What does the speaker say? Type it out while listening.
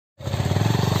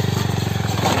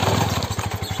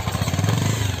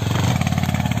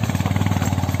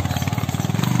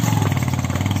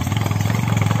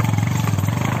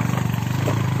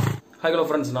Hello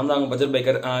friends, நான் தான் அங்கே பட்ஜெட்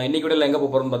பைக்கர். இன்னைக்கு வீடியோவில் எங்கே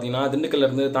போகிறோம்னு பார்த்தீங்கன்னா,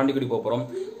 திண்டுக்கல்லேருந்து தாண்டிக்குடி போகிறோம்.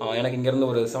 எனக்கு இங்கேருந்து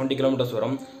ஒரு 70 கிலோமீட்டர்ஸ்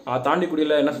வரும்.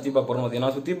 தாண்டிக்குடியில் என்ன சுற்றி பார்க்க போகிறோம்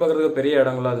பார்த்தீங்கன்னா, சுற்றி பார்க்குறதுக்கு பெரிய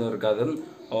இடங்கள்லாம் எதுவும் இருக்காது.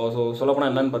 ஸோ சொல்லப்போனால்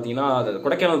என்னன்னு பார்த்தீங்கன்னா, அது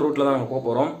கொடைக்கானல் ரூட்டில் தான் நாங்கள் போக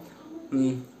போகிறோம்.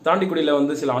 தாண்டிக்குடியில்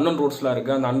வந்து சில அன்னோன் ரோட்ஸ்லாம்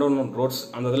இருக்குது. அந்த அன்னோன் ரோட்ஸ்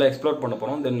அந்த இதில் எக்ஸ்ப்ளோர் பண்ண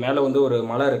போகிறோம். தென் மேலே வந்து ஒரு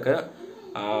மலை இருக்குது.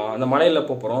 அந்த மலையில்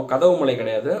போக போகிறோம். கதவு மலை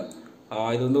கிடையாது,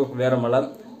 இது வந்து வேறு மலை.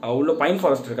 உள்ள பைன்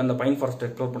ஃபாரஸ்ட் இருக்குது. அந்த பைன் ஃபாரஸ்ட்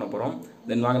எக்ஸ்ப்ளோர் பண்ண போகிறோம்.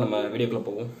 தென் வாங்க நம்ம வீடியோக்குள்ளே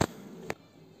போவோம்.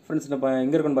 ஃப்ரெண்ட்ஸ், இப்போ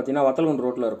எங்கே இருக்குன்னு பார்த்தீங்கன்னா, வத்தலகுண்டு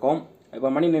ரோட்டில் இருக்கோம். இப்போ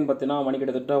மணி நேரம் பார்த்தீங்கன்னா, மணி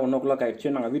கிட்டத்தட்ட 1 o'clock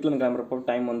ஆகிடுச்சு. நாங்கள் வீட்டிலேருந்து கிளம்புறப்போ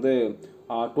டைம் வந்து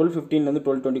 12:15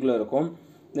 12:20 இருக்கும்.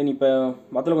 தென் இப்போ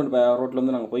வத்தலகுண்டு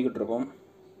ரோட்டில் நாங்கள் போய்கிட்டு இருக்கோம்.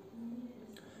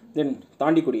 தென்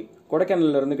தாண்டிக்குடி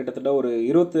கொடைக்கானல்லேருந்து கிட்டத்தட்ட ஒரு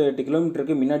 28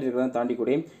 கிலோமீட்டருக்கு முன்னாடி இருக்கிறது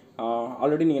தாண்டிக்குடி.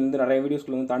 ஆல்ரெடி நீங்கள் வந்து நிறைய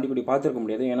வீடியோஸ்க்குள்ள வந்து தாண்டிக்குடி பார்த்துருக்க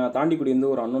முடியாது. ஏன்னா தாண்டிக்குடி வந்து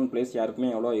ஒரு அன்னோன் பிளேஸ், யாருக்குமே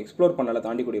அவ்வளோ எக்ஸ்ப்ளோர் பண்ணலை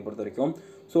தாண்டிக்குடியை பொறுத்த வரைக்கும்.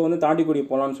 ஸோ வந்து தாண்டிக்குடி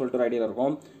போகலான்னு சொல்லிட்டு ஒரு ஐடியாவில்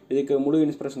இருக்கும். இதுக்கு முழு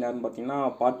இன்ஸ்பிரேஷன் யாருன்னு பார்த்தீங்கன்னா,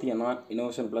 பார்த்தி அண்ணா,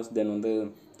 இனோவேஷன் ப்ளஸ் தென் வந்து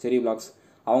செரி விளாக்ஸ்.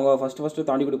 அவங்க ஃபஸ்ட்டு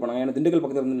தாண்டிக்குடி போனாங்க. ஏன்னா திண்டுக்கல்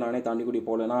பக்கத்தில் இருந்து நானே தாண்டிக்குடி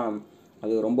போகலன்னா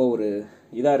அது ரொம்ப ஒரு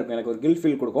இதாக இருக்கும், எனக்கு ஒரு கில்ட்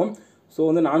ஃபீல் கொடுக்கும். ஸோ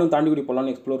வந்து நானும் தாண்டிக்குடி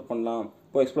போகலான்னு எக்ஸ்ப்ளோர் பண்ணலாம்,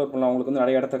 அவங்களுக்கு வந்து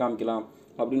நிறைய இடத்த காமிக்கலாம்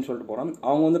அப்படின்னு சொல்லிட்டு போகிறோம்.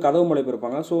 அவங்க வந்து கதவு மலை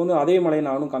போயிருப்பாங்க. ஸோ வந்து அதே மலையை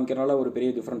நானும் காமிக்கிறனால ஒரு பெரிய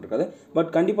டிஃப்ரெண்ட் இருக்காது. பட்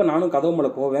கண்டிப்பாக நானும் கதவு மலை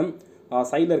போவேன்.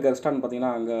 சைடில் இருக்க ரெஸ்டாரண்ட்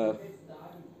பார்த்தீங்கன்னா, அங்கே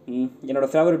என்னோடய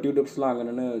ஃபேவரட் யூடியூப்ஸ்லாம் அங்கே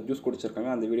நின்று ஜூஸ்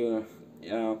குடிச்சிருக்காங்க. அந்த வீடியோ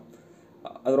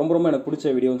அது ரொம்ப எனக்கு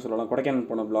பிடிச்ச வீடியோன்னு சொல்லலாம். கொடைக்கானல்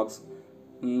போன வ்ளாக்ஸ்,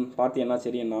 பார்த்தி அண்ணா,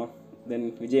 செரி அண்ணா, தென்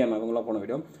விஜய் அண்ணா அவங்களாம் போன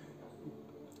வீடியோ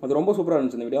அது ரொம்ப சூப்பராக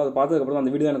இருந்துச்சு. இந்த வீடியோ அதை பார்த்ததுக்கப்புறம்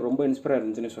அந்த வீடியோ எனக்கு ரொம்ப இன்ஸ்பயர்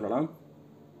இருந்துச்சுன்னு சொல்லலாம்.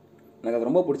 எனக்கு அது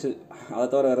ரொம்ப பிடிச்சி, அதை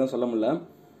தவிர வேறு எதுவும் சொல்ல முடியல.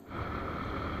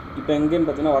 இப்போ எங்கேன்னு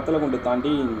பார்த்தீங்கன்னா, வத்தலகுண்டு தாண்டி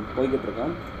போய்கிட்டு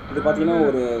இருக்கேன். இது பார்த்தீங்கன்னா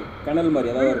ஒரு கிணல் மாதிரி,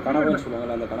 அதாவது ஒரு கணவைன்னு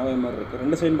சொல்லுவாங்கள்ல, அந்த கணவை மாதிரி இருக்குது.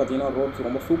 2 சைடு பார்த்தீங்கன்னா ரோட்ஸ்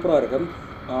ரொம்ப சூப்பராக இருக்குது.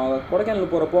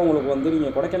 கொடைக்கானல் போகிறப்போ உங்களுக்கு வந்து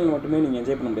நீங்கள் கொடைக்கானல் மட்டுமே நீங்கள்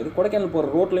என்ஜாய் பண்ண முடியாது. கொடைக்கானல்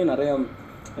போகிற ரோட்லேயும் நிறைய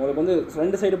உங்களுக்கு வந்து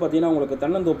 2 சைடு பார்த்தீங்கன்னா உங்களுக்கு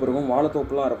தென்னந்தோப்பு இருக்கும்,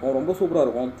 வாழைத்தோப்புலாம் இருக்கும், ரொம்ப சூப்பராக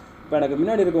இருக்கும். இப்போ எனக்கு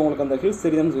முன்னாடி இருக்கவங்களுக்கு அந்த ஹில்ஸ்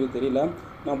தெரியுதுன்னு சொல்லி தெரியல.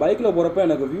 நான் பைக்கில் போகிறப்ப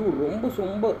எனக்கு வியூ ரொம்ப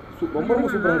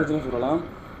சூப்பராக இருந்துச்சுன்னு சொல்லலாம்.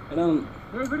 ஏன்னா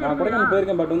நான் கொடைக்கானல்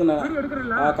போயிருக்கேன். பட் வந்து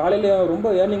நான் காலையில் ரொம்ப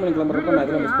ஏர்னிங் பண்ணி கிளம்புறப்ப நான்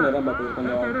இதெல்லாம் மிஸ் பண்ணிடுறேன். பட்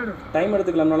கொஞ்சம் டைம்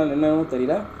எடுத்துக்கலாம்னால என்னன்னு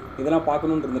தெரியல, இதெல்லாம்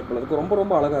பார்க்கணுன்னு இருந்திருப்பதுக்கு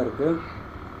ரொம்ப அழகாக இருக்குது.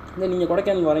 இந்த நீங்கள்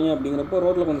கொடைக்கானல் வரீங்க அப்படிங்கிறப்போ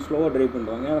ரோட்டில் கொஞ்சம் ஸ்லோவாக ட்ரைவ்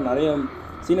பண்ணுறாங்க. நிறைய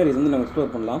சீனரிஸ் வந்து நாங்கள்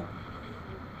எக்ஸ்ப்ளோர் பண்ணலாம்.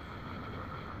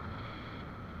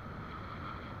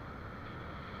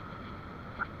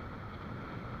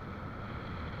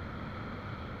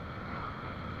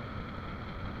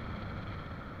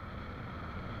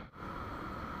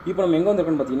 இப்போ நம்ம எங்கே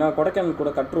வந்திருக்கோன்னு பார்த்தீங்கன்னா, கொடைக்கானல் கூட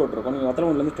கட் ரோட் இருக்கும். நீங்கள்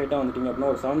வத்தலகுண்டுலேருந்து ஸ்ட்ரைட்டாக வந்துட்டீங்க அப்படின்னா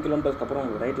ஒரு 7 கிலோமீட்டர்ஸ்க்கு அப்புறம்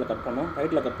உங்களுக்கு ரைட்டில்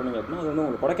கட் பண்ணிங்க அப்படின்னா அது வந்து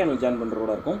உங்களுக்கு கொடைக்கானல் ஜாயின் பண்ணுற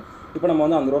ரோடாக இருக்கும். இப்போ நம்ம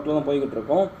வந்து அந்த ரோட்டில் தான் போய்கிட்டு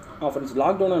இருக்கோம். ஃப்ரெண்ட்ஸ்,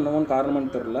 லாக்டவுன் என்னமோ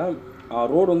காரணமானு தெரியல,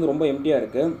 ரோடு வந்து ரொம்ப எம்டியாக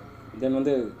இருக்குது. தென்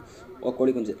வந்து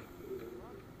கோழி குஞ்சு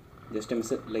ஜஸ்ட்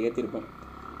மிஸ் இல்லை ஏற்றிருப்போம்.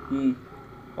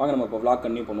 வாங்க நம்ம இப்போ விளாக்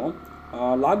கன்டினியூ பண்ணுவோம்.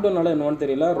 லாக்டவுனால் என்னன்னு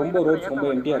தெரியல, ரொம்ப ரோட்ஸ் ரொம்ப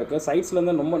எம்டியாக இருக்குது.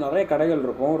 சைட்ஸ்லேருந்து ரொம்ப நிறைய கடைகள்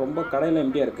இருக்கும், ரொம்ப கடையில்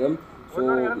எம்டியாக இருக்குது. ஸோ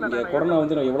இங்கே கொரோனா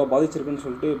வந்து நான் எவ்வளோ பாதிச்சிருக்குன்னு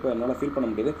சொல்லிட்டு இப்போ என்னால் ஃபீல் பண்ண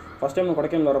முடியுது. ஃபஸ்ட் டைம் நான்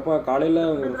கொடைக்கானல் வரப்போ காலையில்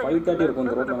ஒரு 5:30 இருக்கும்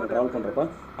இந்த ரோட்டில் நாங்கள் ட்ராவல் பண்ணுறப்ப.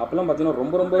 அப்போல்லாம் பார்த்தீங்கன்னா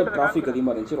ரொம்ப டிராஃபிக்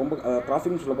அதிகமாக இருந்துச்சு. ரொம்ப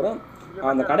டிராஃபிக்னு சொல்லப்போ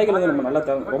அந்த கடைகள் வந்து நம்ம நல்லா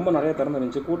ரொம்ப நிறைய திறந்து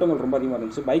இருந்துச்சு. கூட்டங்கள் ரொம்ப அதிகமாக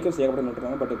இருந்துச்சு. பைக்கர்ஸ் ஏகப்பட்ட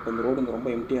நின்றுருக்காங்க. பட் இப்போ இந்த ரோடு வந்து ரொம்ப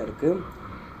எம்டியாக இருக்குது.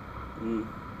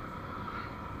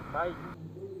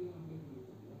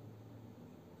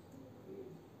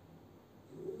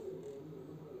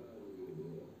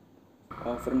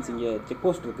 ஃப்ரெண்ட்ஸ், இங்கே செக்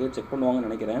போஸ்ட் இருக்குது, செக் பண்ணுவாங்கன்னு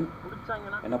நினைக்கிறேன்.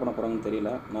 என்ன பண்ண போகிறாங்கன்னு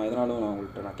தெரியல. நான் எதனாலும்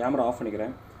நான் கேமரா ஆஃப்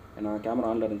பண்ணிக்கிறேன். ஏன்னா கேமரா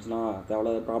ஆனில் இருந்துச்சுன்னா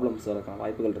தேவையில்லாத ப்ராப்ளம்ஸ் இருக்க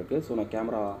வாய்ப்புகள் இருக்குது. ஸோ நான்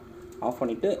கேமரா ஆஃப்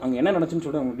பண்ணிவிட்டு அங்கே என்ன நடந்துச்சுன்னு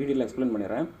சொல்லிட்டு அவங்க டீட்டெயிலாக எக்ஸ்பிளைன்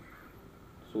பண்ணிடுறேன்.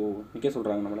 ஸோ நிற்க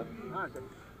சொல்கிறாங்க நம்மளை.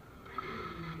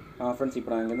 ஃப்ரெண்ட்ஸ்,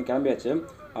 இப்போ நான் இங்கேருந்து கிளம்பியாச்சு.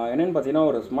 என்னென்னு பார்த்தீங்கன்னா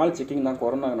ஒரு ஸ்மால் செக்கிங் தான்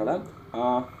கொரோனானால.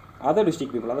 அதர்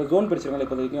டிஸ்ட்ரிக்ட் பீப்புள், அதாவது ஜோன் பிரிச்சிருக்காங்க.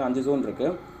 இப்போ வரைக்கும் 5 ஜோன்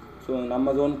இருக்குது. ஸோ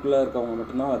நம்ம ஜோனுக்குள்ளே இருக்கவங்க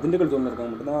மட்டும்தான், திண்டுக்கல் ஜோனில்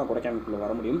இருக்கவங்க மட்டும்தான் கொடைக்கானலுக்குள்ளே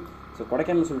வர முடியும். ஸோ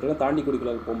கொடைக்கானல் சொல்லிட்டு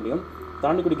தாண்டிக்குடிக்குள்ளே போக முடியும்.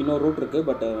 தாண்டிக்குடிக்கு இன்னொரு ரூட் இருக்குது.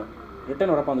 பட்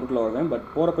ரிட்டர்ன் வரப்போ அந்த ரூட்டில் வருவேன். பட்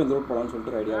போகிறப்ப இந்த ரூட் போகலான்னு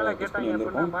சொல்லிட்டு ஐடியாவை டெஸ்ட் பண்ணி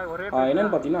வந்திருக்கோம்.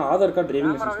 என்னென்னு பார்த்தீங்கன்னா, ஆதார் கார்டு,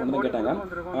 டிரைவிங் லைசன்ஸ் மட்டும் தான் கேட்டாங்க.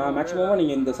 மேக்ஸிமமாக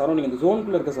நீங்கள் இந்த சரௌண்டிங், இந்த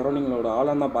ஜோனுக்குள்ளே இருக்க சரௌண்டிங்களோட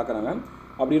ஆளாக தான் பார்க்குறாங்க.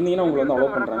 அப்படி இருந்தீங்கன்னா உங்களை வந்து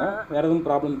அலோவ் பண்ணுறாங்க. வேறு எதுவும்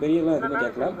ப்ராப்ளம் பெரியலாம் எதுவுமே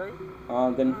கேட்கல.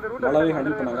 தென் நல்லாவே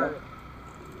ஹேண்டில் பண்ணாங்க,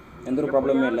 எந்த ஒரு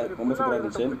ப்ராப்ளமே இல்லை. ரொம்ப சூப்பராக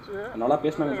இருந்துச்சு, நல்லா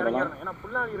பேசினாங்க சொல்லலாம்.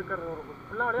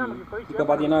 இப்போ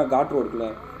பார்த்தீங்கன்னா காட்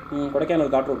ரோடுக்குள்ளே,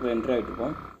 கொடைக்கானல் காட் ரோடுக்குள்ளே என்ட்ரி ஆகிட்டு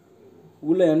இருக்கோம்.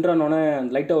 உள்ளே என்ட்ரானோடனே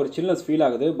லைட்டாக ஒரு சில்னஸ் ஃபீல்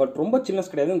ஆகுது. பட் ரொம்ப சில்னஸ்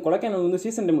கிடையாது. கொடைக்கானல் வந்து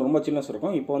சீசன் டைமில் ரொம்ப சில்னஸ்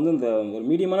இருக்கும். இப்போ வந்து இந்த ஒரு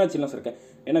மீடியமான சில்னஸ் இருக்குது.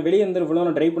 ஏன்னா வெளியே இருந்து இவ்வளோ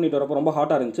நான் ட்ரைவ் பண்ணிட்டு வரப்போ ரொம்ப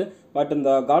ஹாட்டாக இருந்துச்சு. பட் இந்த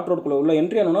காட் ரோடுக்குள்ளே உள்ள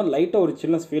என்ட்ரி ஆனோன்னா லைட்டாக ஒரு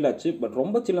சில்னஸ் ஃபீல் ஆச்சு. பட்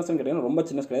ரொம்ப சில்னஸ்ன்னு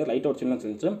கிடையாது, லைட்டாக ஒரு சில்னஸ்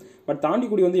இருந்துச்சு. பட்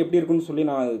தாண்டிக்குடி வந்து எப்படி இருக்குன்னு சொல்லி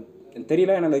நான்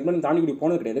தெரியல. எனக்கு இதுக்கு முன்னாடி தாண்டிக்குடி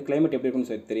போனது கிடையாது. கிளைமேட் எப்படி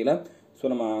இருக்குன்னு தெரியல. ஸோ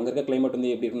நம்ம அங்கே இருக்க கிளைமேட்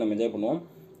வந்து எப்படி இருக்குன்னு நம்ம என்ஜாய் பண்ணுவோம்.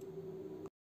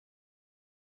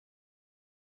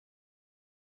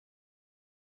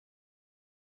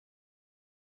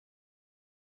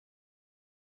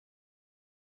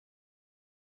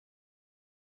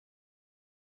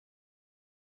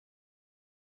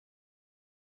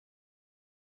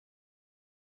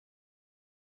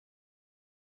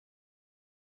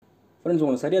 ஃப்ரெண்ட்ஸ்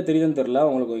உங்களுக்கு சரியாக தெரியுதுன்னு தெரியல.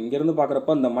 உங்களுக்கு இங்கேருந்து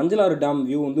பார்க்குறப்ப அந்த மஞ்சளாறு டேம்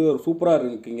வியூ வந்து ஒரு சூப்பராக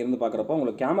இருக்குது. இங்கேருந்து பார்க்குறப்ப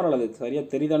உங்களுக்கு கேமராவில் அது சரியாக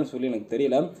தெரியுதான்னு சொல்லி எனக்கு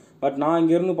தெரியல. பட் நான்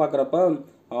இங்கேருந்து பார்க்குறப்ப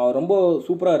ரொம்ப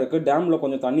சூப்பராக இருக்குது. டேமில்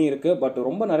கொஞ்சம் தண்ணி இருக்குது, பட்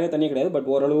ரொம்ப நிறைய தண்ணி கிடையாது. பட்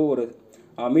ஓரளவு ஒரு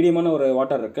மீடியமான ஒரு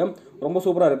வாட்டர் இருக்குது. ரொம்ப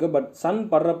சூப்பராக இருக்குது. பட் சன்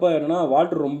படுறப்ப என்னென்னா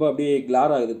வாட்டர் ரொம்ப அப்படியே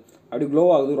கிளார் ஆகுது, அப்படி க்ளோ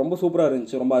ஆகுது. ரொம்ப சூப்பராக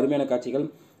இருந்துச்சு. ரொம்ப அருமையான காட்சிகள்.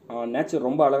 நேச்சர்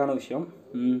ரொம்ப அழகான விஷயம்.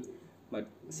 பட்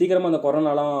சீக்கிரமாக அந்த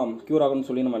கொரோனாலாம் க்யூர் ஆகும்னு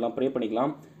சொல்லி நம்ம எல்லாம் ப்ரே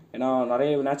பண்ணிக்கலாம். ஏன்னா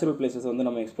நிறைய நேச்சுரல் பிளேசஸ் வந்து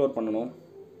நம்ம எக்ஸ்ப்ளோர் பண்ணணும்.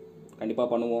 கண்டிப்பாக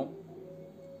பண்ணுவோம்.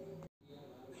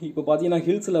 இப்போ பார்த்தீங்கன்னா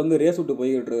ஹில்ஸில் வந்து ரேஸ் விட்டு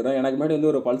போய்கிட்டு இருக்கிறேன். எனக்கு முன்னாடி வந்து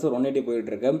ஒரு பல்சர் 180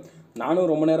 போயிட்டு இருக்கேன். நானும்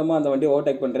ரொம்ப நேரமாக அந்த வண்டியை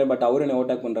ஓவர்டேக் பண்ணுறேன். பட் அவர் என்ன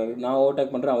ஓவர்டேக் பண்ணுறாரு, நான்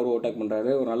ஓவர்டேக் பண்ணுறேன், அவர் ஓவர்டேக்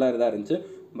பண்ணுறாரு. ஒரு நல்ல இதாக இருந்துச்சு.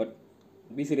 பட்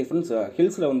பி சீரியஸ் ஃப்ரெண்ட்ஸ்,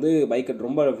 ஹில்ஸில் வந்து பைக்கை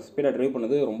ரொம்ப ஸ்பீடாக ட்ரைவ்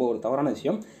பண்ணது ரொம்ப ஒரு தவறான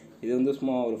விஷயம். இது வந்து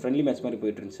சும்மா ஒரு ஃப்ரெண்ட்லி மேட்ச் மாதிரி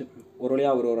போயிட்டு இருந்துச்சு. ஒரு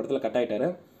வழியாக அவர் ஒரு இடத்துல கட் ஆகிட்டார்.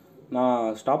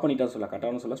 நான் ஸ்டாப் பண்ணிட்டார் சொல்ல,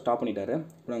 கட்டான்னு சொல்ல ஸ்டாப் பண்ணிட்டாரு.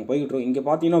 இப்போ நாங்கள் போய்கிட்டு இருக்கோம். இங்கே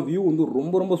பார்த்தீங்கன்னா வியூ வந்து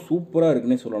ரொம்ப ரொம்ப சூப்பராக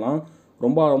இருக்குன்னே சொல்லலாம்.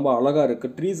 ரொம்ப ரொம்ப அழகாக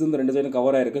இருக்குது. ட்ரீஸ் வந்து 2 சைடும்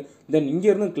கவர் ஆகிருக்கு. தென்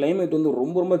இங்கேருந்து கிளைமேட் வந்து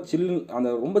ரொம்ப ரொம்ப அந்த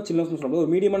ரொம்ப சில்னஸ்னு சொல்லும்போது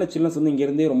ஒரு மீடியமான சில்னஸ் வந்து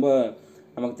இங்கேருந்தே ரொம்ப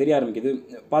நமக்கு தெரிய ஆரம்பிக்குது.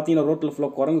 பார்த்தீங்கன்னா ரோட்டில்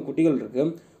ஃபுல்லாக குரங்கு குட்டிகள்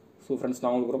இருக்குது. ஸோ ஃப்ரெண்ட்ஸ்,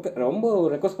 நான் உங்களுக்கு ரொம்ப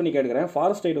ரெக்வஸ்ட் பண்ணி கேட்குறேன்.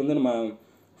 ஃபாரஸ்ட் ரைடு வந்து நம்ம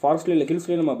ஃபாரஸ்ட்லேயே இல்லை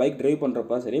ஹில்ஸ்லேயே நம்ம பைக் ட்ரைவ்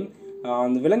பண்ணுறப்ப சரி,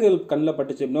 அந்த விலங்குகள் கண்ணில்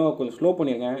பட்டுச்சு அப்படின்னா கொஞ்சம் ஸ்லோ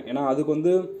பண்ணிடுங்க. ஏன்னா அதுக்கு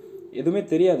வந்து எதுவுமே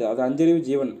தெரியாது, அது அஞ்சறிவு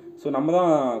ஜீவன். ஸோ நம்ம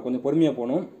தான் கொஞ்சம் பொறுமையாக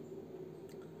போகணும்.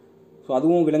 ஸோ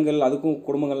அதுவும் விலங்குகள், அதுக்கும்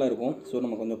குடும்பங்கள்லாம் இருக்கும். ஸோ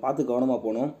நம்ம கொஞ்சம் பார்த்து கவனமாக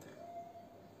போகணும்.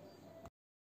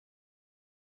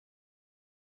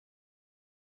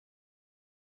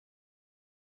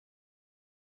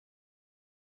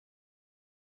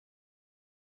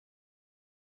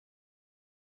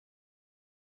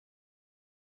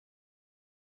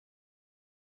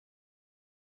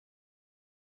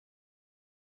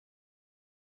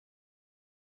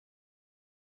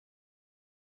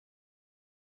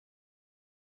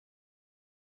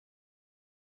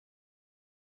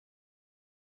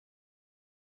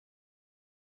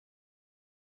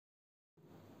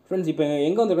 ஃப்ரெண்ட்ஸ், இப்போ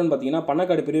எங்கே வந்திருக்கோன்னு பார்த்தீங்கன்னா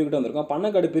பண்ணக்காடு பிரிவுக்கிட்ட வந்திருக்கோம்.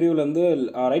 பண்ணக்காடு பிரிவுலேருந்து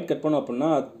ரைட் கட் பண்ணோம் அப்படின்னா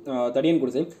தடியன்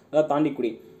குடிசை, அதாவது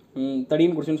தாண்டிக்குடி.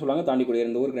 தடியன் குடிசைன்னு சொல்லுவாங்க, தாண்டிக்குடி.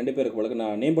 2 ஊருக்கு 2 பேர் இருக்கு போல.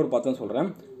 நான் நேம் போர்டு பார்த்துன்னு சொல்கிறேன்.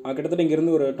 கிட்டத்தட்ட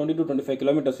இங்கேருந்து ஒரு 20 to 25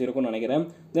 கிலோமீட்டர்ஸ் இருக்கும்னு நினைக்கிறேன்.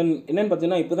 தென் என்னென்னு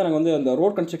பார்த்தீங்கன்னா இப்போ தான் நாங்கள் வந்து அந்த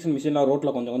ரோட் கன்ஸ்ட்ரக்ஷன் மிஷின்லாம்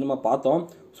ரோட்டில் கொஞ்சம் கொஞ்சமாக பார்த்தோம்.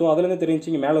 ஸோ அதுலேருந்து தெரிஞ்சு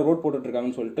இங்கே மேலே ரோட்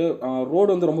போட்டுட்ருக்காங்கன்னு சொல்லிட்டு. ரோடு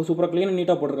வந்து ரொம்ப சூப்பராக க்ளீனாக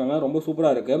நீட்டாக போட்டிருக்காங்க. ரொம்ப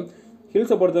சூப்பராக இருக்குது.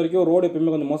 ஹில்ஸை பொறுத்த வரைக்கும் ரோடு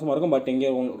எப்பயுமே கொஞ்சம் மோசமாக இருக்கும். பட்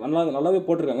இங்கே நல்லாவே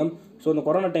போட்டிருக்காங்க. ஸோ இந்த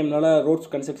கொரோனா டைம்னால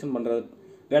ரோட்ஸ் கன்ஸ்ட்ரக்ஷன் பண்ணுறது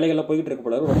வேலைகள்லாம் போய்கிட்டு இருக்க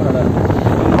போல ரொம்ப நல்லா இருக்கும்.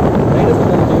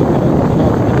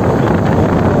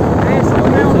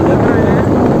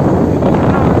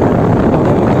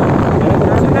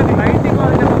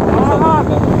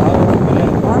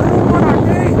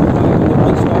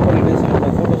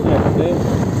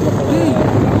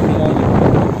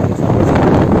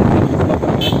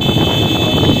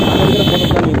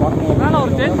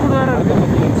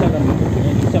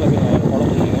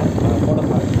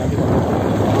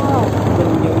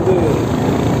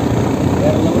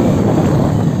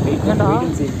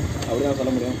 அப்படிதான்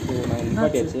சொல்ல முடியும். ஸோ நாங்கள்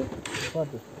நிப்பாட்டியாச்சு.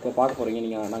 இப்போ பார்க்க போகிறீங்க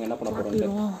நீங்கள் நாங்கள் என்ன பண்ண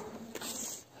போகிறோம்.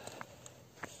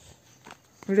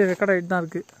 வீடியோ ரெக்கார்ட் ஆகிட்டு தான்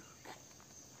இருக்குது.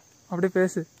 அப்படியே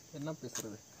பேசு. என்ன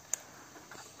பேசுறது?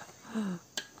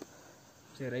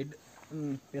 சரி ரைட்,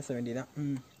 பேச வேண்டியதான்.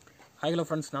 ஹலோ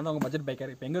ஃப்ரெண்ட்ஸ், நான் தான் உங்கள் பட்ஜெட்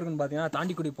பைக்கர். இப்போ எங்கே இருக்குன்னு பார்த்தீங்கன்னா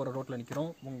தாண்டிக்குடி போகிற ரோட்டில்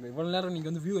நிற்கிறோம். உங்கள் இவ்வளோ நேரம்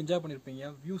நீங்கள் வந்து வியூ என்ஜாய் பண்ணியிருப்பீங்க.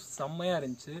 வியூ செம்மையாக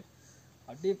இருந்துச்சு.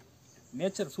 அப்படியே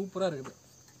நேச்சர் சூப்பராக இருக்குது.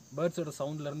 பேர்ட்ஸோட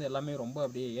சவுண்ட்லேருந்து எல்லாமே ரொம்ப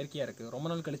அப்படியே இயற்கையாக இருக்குது. ரொம்ப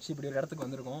நாள் கழிச்சு இப்படி ஒரு இடத்துக்கு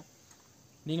வந்திருக்கோம்.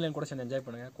 நீங்களும் கூட சேர்ந்து என்ஜாய்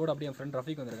பண்ணுங்கள். கூட அப்படியே என் ஃப்ரெண்ட்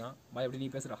ரஃபீக் வந்திருக்கான். பாய், எப்படி நீ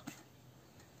பேசுகிறா?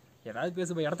 ஏதாவது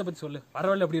பேசு போய், இடத்த பற்றி சொல்லு.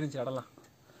 பரவாயில்ல, எப்படி இருந்துச்சு இடம்லாம்?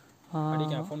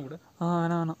 அடிக்க ஃபோன் கொடு.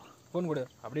 வேணாம் ஃபோன் கொடு,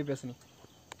 அப்படியே பேசு. நீ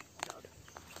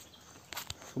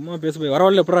சும்மா பேசு போய்.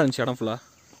 வரவழியில் எப்படா இருந்துச்சு இடம் ஃபுல்லாக?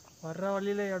 வர்ற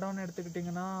வழியில் இடம்னு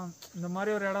எடுத்துக்கிட்டிங்கன்னா இந்த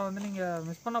மாதிரி ஒரு இடம் வந்து நீங்கள்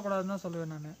மிஸ் பண்ணக்கூடாதுன்னு தான்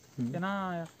சொல்லுவேன் நான். ஏன்னா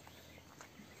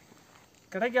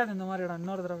கிடைக்காது இந்த மாதிரி இடம்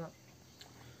இன்னொரு தடவை.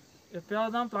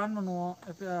 எப்பயாவது தான் பிளான் பண்ணுவோம்.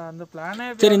 அந்த பிளானே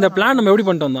சரி, இந்த பிளான் நம்ம எப்படி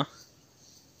பண்ணிட்டு வந்தோம்?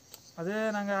 அது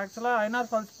நாங்கள் ஆக்சுவலாக ஐநார்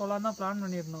ஃபால்ஸ் போகலான்னு தான் பிளான்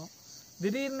பண்ணியிருந்தோம்.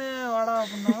 திடீர்னு வாடா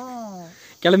அப்படின்னோம்,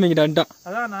 கிளம்பிக்கிட்டான்ட்டா.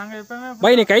 அதான் நாங்கள் எப்பவுமே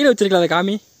பை நீ கையில் வச்சிருக்கலாம் அதை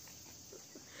காமி.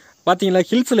 பார்த்தீங்களா,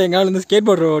 ஹில்ஸில் எங்கால இருந்து ஸ்கேட்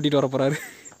போர்டு ஓட்டிகிட்டு வர போகிறாரு.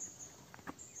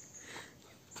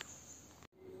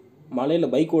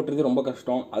 மலையில் பைக் ஓட்டுறது ரொம்ப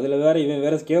கஷ்டம். அதில் வேறு இவன்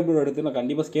வேறு ஸ்கேட் போர்டு எடுத்து நான்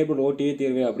கண்டிப்பாக ஸ்கேட் போர்டு ஓட்டியே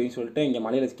தீர்வேன் அப்படின்னு சொல்லிட்டு இங்கே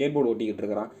மலையில் ஸ்கேட் போர்டு ஓட்டிக்கிட்டு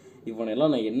இருக்கிறான்.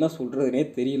 இவனெல்லாம் நான் என்ன சொல்கிறதுனே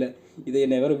தெரியல. இதை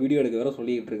என்னை வேறு வீடியோ எடுக்க வேறு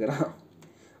சொல்லிக்கிட்டு இருக்கிறான்.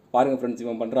 பாருங்கள் ஃப்ரெண்ட்ஸ்,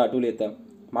 இவன் பண்ணுற அட்டூழியத்தை.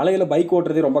 மலையில் பைக்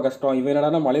ஓட்டுறதே ரொம்ப கஷ்டம். இவன்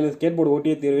என்னடா மலையில் ஸ்கேட் போர்டு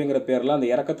ஓட்டியே தீர்வேங்கிற பேரில் அந்த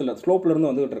இறக்கத்தில்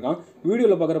ஸ்லோப்லேருந்து வந்துகிட்டு இருக்கான்.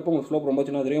 வீடியோவில் பார்க்குறப்போ உங்களுக்கு ஸ்லோப் ரொம்ப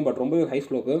சின்ன தெரியும், பட் ரொம்பவே high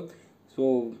slope. So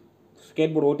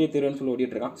skate board ஓட்டியே தெரியும்னு சொல்லி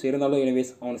ஓட்டிகிட்டு இருக்கான். சரி, இருந்தாலும்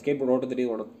எனிவேஸ் அவன் ஸ்கேட் போர்டு ஓட்ட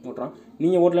தெரியும் ஓட்டுறான்.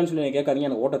 நீங்கள் ஓட்டலன்னு சொல்லி எனக்கு கேட்காதீங்க,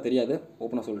 எனக்கு ஓட்ட தெரியாது,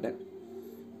 ஓப்பனாக சொல்லிட்டேன்.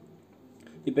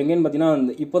 இப்போ எங்கேன்னு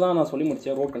பார்த்தீங்கன்னா இப்போ தான் நான் சொல்லி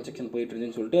முடித்தேன் ரோட் கன்ஸ்ட்ரக்ஷன் போயிட்டு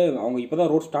இருந்துச்சுன்னு சொல்லிட்டு அவங்க இப்போ தான்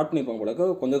ரோட் ஸ்டார்ட் பண்ணியிருப்பாங்க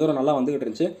போல கொஞ்சம் தூரம் நல்லா வந்துகிட்டு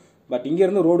இருந்துச்சு. பட்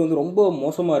இங்கேருந்து ரோடு வந்து ரொம்ப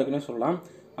மோசமாக இருக்குன்னு சொல்லலாம்.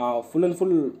 ஃபுல் அண்ட்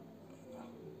ஃபுல்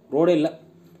ரோடே இல்லை,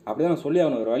 அப்படி தான் நான் சொல்லி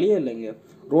ஆகணும், ஒரு வழியே இல்லை. இங்கே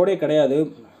ரோடே கிடையாது.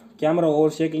 கேமரா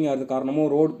ஓவர் ஷேக்கிங் ஆகிறது காரணமும்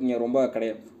ரோடு இங்கே ரொம்ப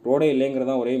கிடையாது, ரோடே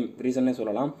இல்லைங்கிறதான் ஒரே ரீசன்னே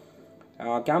சொல்லலாம்.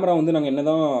 கேமரா வந்து நாங்கள் என்ன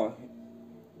தான்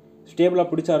ஸ்டேபிளாக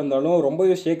பிடிச்சா இருந்தாலும்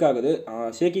ரொம்பவே ஷேக் ஆகுது.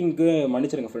 ஷேக்கிங்க்கு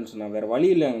மன்னிச்சிருங்க ஃப்ரெண்ட்ஸ், நான் வேறு வழி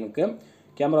இல்லை. எனக்கு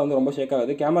கேமரா வந்து ரொம்ப ஷேக்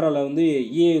ஆகுது. கேமராவில் வந்து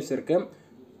இஏஎஸ் இருக்குது.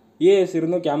 இஏஎஸ்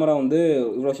இருந்தும் கேமரா வந்து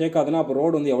இவ்வளோ ஷேக் ஆகுதுன்னா அப்போ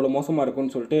ரோடு வந்து எவ்வளோ மோசமாக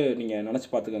இருக்குன்னு சொல்லிட்டு நீங்கள் நினச்சி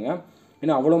பார்த்துக்கோங்க.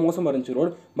 ஏன்னா அவ்வளோ மோசமாக இருந்துச்சு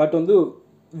ரோடு. பட் வந்து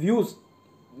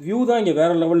வியூ தான் இங்கே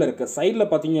வேறு லெவலில் இருக்குது. சைடில்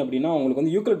பார்த்தீங்க அப்படின்னா உங்களுக்கு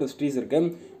வந்து யூக்கலிப்டஸ் ட்ரீஸ்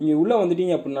இருக்குது. இங்கே உள்ளே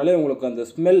வந்துட்டீங்க அப்படின்னாலே உங்களுக்கு அந்த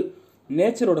ஸ்மெல்,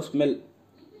 நேச்சரோட ஸ்மெல்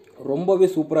ரொம்பவே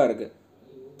சூப்பராக இருக்குது.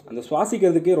 அந்த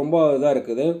சுவாசிக்கிறதுக்கே ரொம்ப இதாக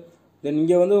இருக்குது. தென்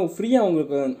இங்கே வந்து ஃப்ரீயாக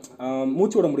உங்களுக்கு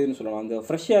மூச்சு விட முடியுதுன்னு சொல்லலாம். அந்த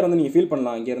ஃப்ரெஷ் ஏர் வந்து நீங்கள் ஃபீல்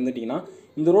பண்ணலாம் இங்கே இருந்துட்டிங்கன்னா.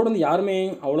 இந்த ரோடு வந்து யாருமே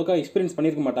அவ்வளோக்கா எக்ஸ்பீரியன்ஸ்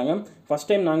பண்ணியிருக்க மாட்டாங்க. ஃபஸ்ட்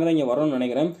டைம் நாங்கள் தான் இங்கே வரோம்னு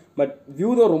நினைக்கிறேன். பட் வியூ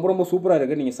தான் ரொம்ப ரொம்ப சூப்பராக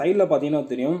இருக்குது. நீங்கள் சைடில் பார்த்தீங்கன்னா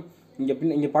தெரியும், இங்கே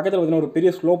பக்கத்தில் பார்த்தீங்கன்னா ஒரு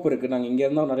பெரிய ஸ்லோப் இருக்குது. நாங்கள் இங்கே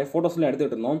இருந்தால் நிறைய ஃபோட்டோஸ்லாம்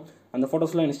எடுத்துகிட்டு இருந்தோம். அந்த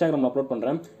ஃபோட்டோஸ்லாம் இன்ஸ்டாகிராமில் அப்லோட்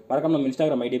பண்ணுறேன். மறக்காம நம்ம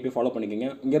இன்ஸ்டாகிராம் ஐடியை போய் ஃபாலோ பண்ணிக்கோங்க.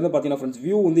 இங்கேருந்து பார்த்தீங்கன்னா ஃப்ரெண்ட்ஸ்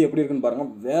வியூ வந்து எப்படி இருக்குன்னு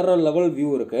பாருங்கள், வேறு லெவல்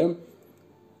வியூ இருக்குது.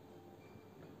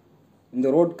 இந்த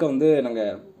ரோட்க்கு வந்து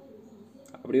நாங்கள்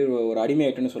அப்படியே ஒரு அடிமை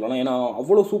ஆகிட்டுன்னு சொல்லலாம். ஏன்னா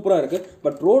அவ்வளோ சூப்பராக இருக்குது.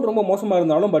 பட் ரோடு ரொம்ப மோசமாக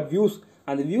இருந்தாலும் பட்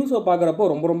அந்த வியூஸை பார்க்குறப்போ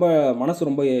ரொம்ப ரொம்ப மனசு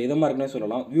ரொம்ப இதமாக இருக்குன்னே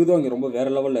சொல்லலாம். வியூ தான் இங்கே ரொம்ப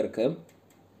வேறு லெவலில் இருக்குது.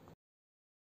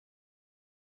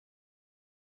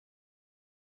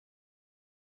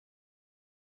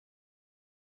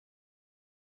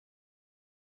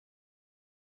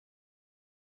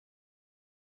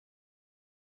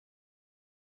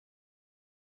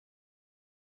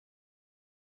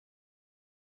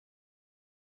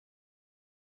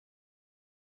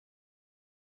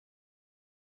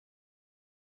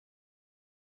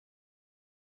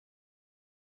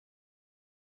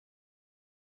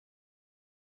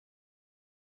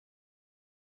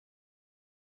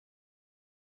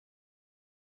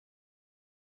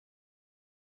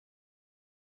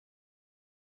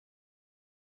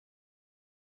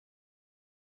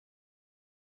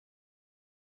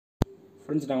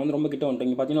 ஃப்ரெண்ட்ஸ் நாங்கள் வந்து ரொம்ப கிட்ட வந்துட்டோம்.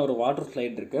 இங்கே பார்த்தீங்கன்னா ஒரு வாட்டர்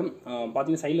ஸ்லைட் இருக்குது.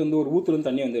 பார்த்தீங்கன்னா சைடில் வந்து ஒரு ஊற்றுலேருந்து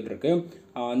தண்ணி வந்துட்டு இருக்கு.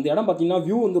 இந்த இடம் பார்த்தீங்கன்னா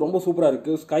வியூ வந்து ரொம்ப சூப்பராக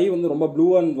இருக்குது. ஸ்கை வந்து ரொம்ப ப்ளூ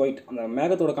அண்ட் ஒயிட், அந்த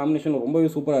மேகத்தோட காம்பினேஷன் ரொம்பவே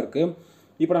சூப்பராக இருக்குது.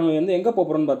 இப்போ நாங்கள் வந்து எங்கே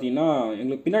போகிறோம்னு பார்த்தீங்கன்னா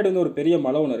எங்களுக்கு பின்னாடி வந்து ஒரு பெரிய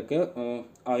மலை ஒன்று இருக்குது.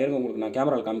 இருங்க உங்களுக்கு நான்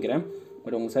கேமராவில் காமிக்கிறேன்.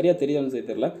 பட் உங்களுக்கு சரியாக தெரியாதுன்னு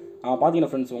தெரியல.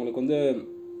 பார்த்தீங்கன்னா ஃப்ரெண்ட்ஸ் உங்களுக்கு வந்து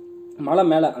மலை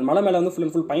மேலே வந்து full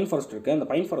and full pine forest இருக்குது. அந்த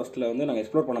பைன் ஃபாரஸ்ட்டில் வந்து நாங்கள்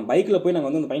எக்ஸ்ப்ளோர் பண்ணோம். பைக்கில் போய் நாங்கள்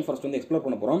வந்து அந்த பைன் ஃபாரஸ்ட் வந்து எக்ஸ்ப்ளோர்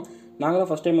பண்ண போகிறோம். நாங்கள் தான்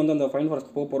ஃபஸ்ட் டைம் வந்து அந்த பைன்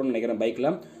ஃபாரஸ்ட் போக போகிறோம்னு நினைக்கிறேன் பைக்கில்.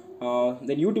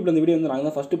 தென் யூடியூப்ல இந்த வீடியோ வந்து நாங்கள்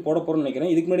தான் ஃபஸ்ட்டு போட போகிறோம்னு நினைக்கிறேன்.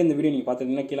 இதுக்கு முன்னாடி இந்த வீடியோ நீங்கள்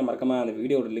பார்த்துருந்தீங்கன்னா கீழே மறக்காமல் அந்த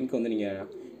வீடியோட லிங்க் வந்து நீங்கள்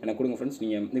எனக்கு கொடுங்க ஃப்ரெண்ட்ஸ்.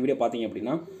 நீங்கள் இந்த வீடியோ பார்த்தீங்க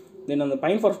அப்படின்னா தென் அந்த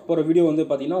பைன் ஃபாரஸ்ட் போகிற வீடியோ வந்து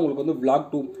பார்த்தீங்கன்னா உங்களுக்கு வந்து vlog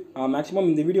 2 மேக்ஸிமம்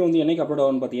இந்த வீடியோ வந்து என்னைக்கு அப்லோட்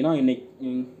ஆகும்னு பார்த்தீங்கன்னா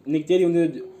இன்னைக்கு தேதி வந்து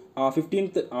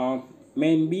 15th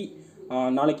மேபி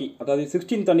நாளைக்கு, அதாவது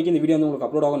 16th அன்றைக்கி இந்த வீடியோ வந்து உங்களுக்கு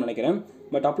அப்லோட் ஆகும்னு நினைக்கிறேன்.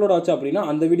 பட் அப்லோட் ஆச்சு அப்படின்னா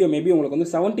அந்த வீடியோ மேபி உங்களுக்கு வந்து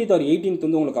 17th or 18th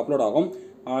வந்து உங்களுக்கு அப்லோட் ஆகும்.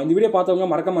 இந்த வீடியோ பார்த்தவங்க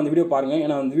மறக்காமல் அந்த வீடியோ பாருங்கள்.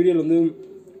 ஏன்னா அந்த வீடியோவில் வந்து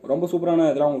ரொம்ப சூப்பரான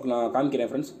இதெல்லாம் உங்களுக்கு நான் காமிக்கிறேன்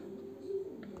ஃப்ரெண்ட்ஸ்.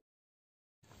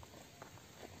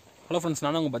 ஹலோ ஃப்ரெண்ட்ஸ்,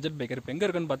 நான் உங்கள் பட்ஜெட் பைக்கர். இப்போ எங்கே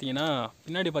இருக்குன்னு பார்த்தீங்கன்னா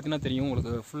பின்னாடி பார்த்தீங்கன்னா தெரியும்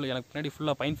உங்களுக்கு, எனக்கு பின்னாடி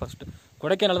ஃபுல்லாக பைன் ஃபாரஸ்ட்.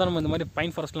 கொடைக்கானல் தான் நம்ம இந்த மாதிரி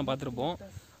பைன் ஃபாரஸ்ட்லாம் பார்த்துருப்போம்.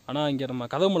 ஆனால் இங்கே நம்ம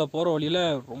கதவுமலை போகிற வழியில்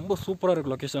ரொம்ப சூப்பராக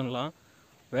இருக்குது லொக்கேஷன்லாம்,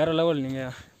 வேறு லெவல்.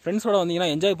 நீங்கள் ஃப்ரெண்ட்ஸோட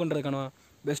வந்தீங்கன்னா என்ஜாய் பண்ணுறதுக்கான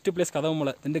பெஸ்ட்டு பிளேஸ்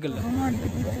கதவுமலை, திண்டுக்கல்ல.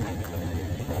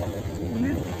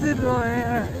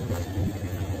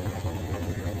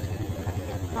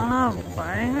 ஆனால்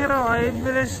பயங்கர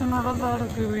வைப்ரேஷனோட தான்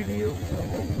இருக்கு வீடியோ.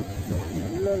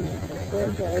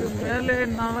 மேலே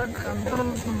என்னால்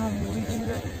கண்ட்ரோல் பண்ண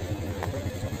முடியல.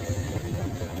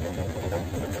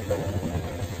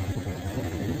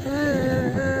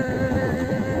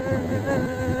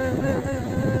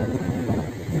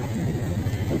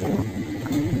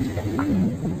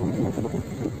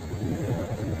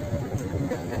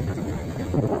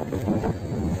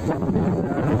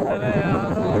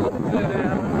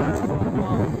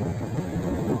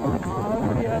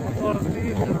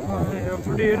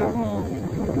 எப்படி இருக்கும்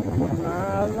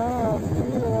அதான்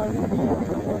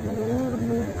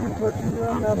 110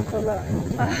 ரூபா நடத்தல.